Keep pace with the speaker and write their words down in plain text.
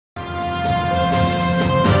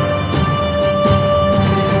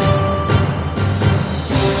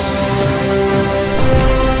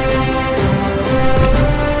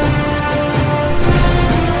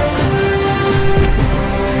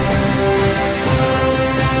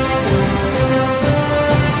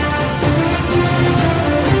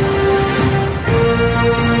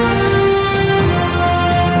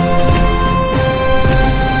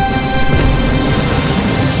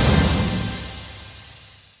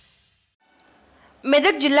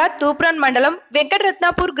మెదక్ జిల్లా తూప్రాన్ మండలం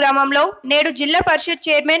వెంకటరత్నాపూర్ గ్రామంలో నేడు జిల్లా పరిషత్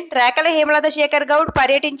చైర్మన్ రేకల హేమలత శేఖర్ గౌడ్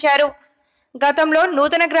పర్యటించారు. గతంలో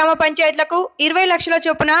నూతన గ్రామ పంచాయతీలకు 20 లక్షల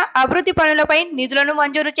చొప్పున అభివృద్ధి పనులపై నిధులను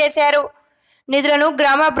మంజూరు చేశారు. నిధులను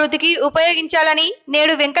గ్రామాభివృద్ధికి ఉపయోగించాలని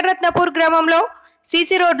నేడు వెంకటరత్నాపూర్ గ్రామంలో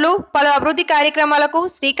సీసీ రోడ్లు, పలు అభివృద్ధి కార్యక్రమాలకు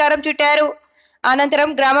శ్రీకారం చుట్టారు. అనంతరం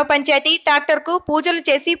గ్రామ పంచాయతీ ట్రాక్టర్కు పూజలు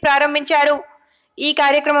చేసి ప్రారంభించారు. ఈ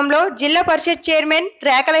కార్యక్రమంలో జిల్లా పరిషత్ చైర్మన్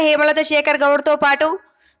రేకల హేమలత శేఖర్ గౌడ్తో పాటు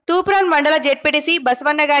తూప్రాన్ మండల జెడ్పీటీసీ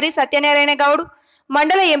బసవన్నగారి సత్యనారాయణ గౌడ్,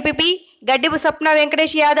 మండల ఎంపీపీ గడ్డిపు సప్న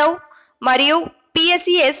వెంకటేష్ యాదవ్ మరియు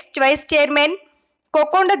PSCS vice chairman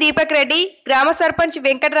Kokkonda Deepak Reddy, గ్రామ సర్పంచ్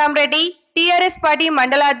వెంకటరామరెడ్డి, టీఆర్ఎస్ పార్టీ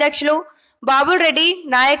మండల అధ్యక్షులు బాబుల్ రెడ్డి,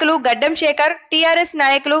 నాయకులు గడ్డం శేఖర్, టీఆర్ఎస్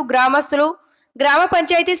నాయకులు, గ్రామస్తులు, గ్రామ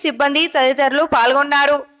పంచాయతీ సిబ్బంది తదితరులు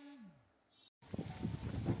పాల్గొన్నారు.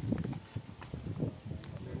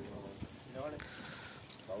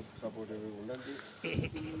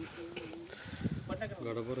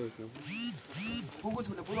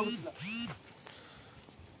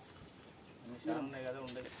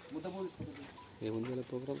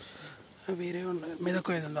 వేరే ఉన్నాయి, మెదక్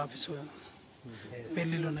ఉంది ఆఫీసు,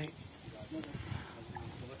 పెళ్ళిళ్ళు ఉన్నాయి,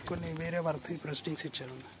 కొన్ని వేరే వర్క్స్ ప్రొసీడింగ్స్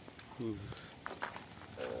ఇచ్చారు.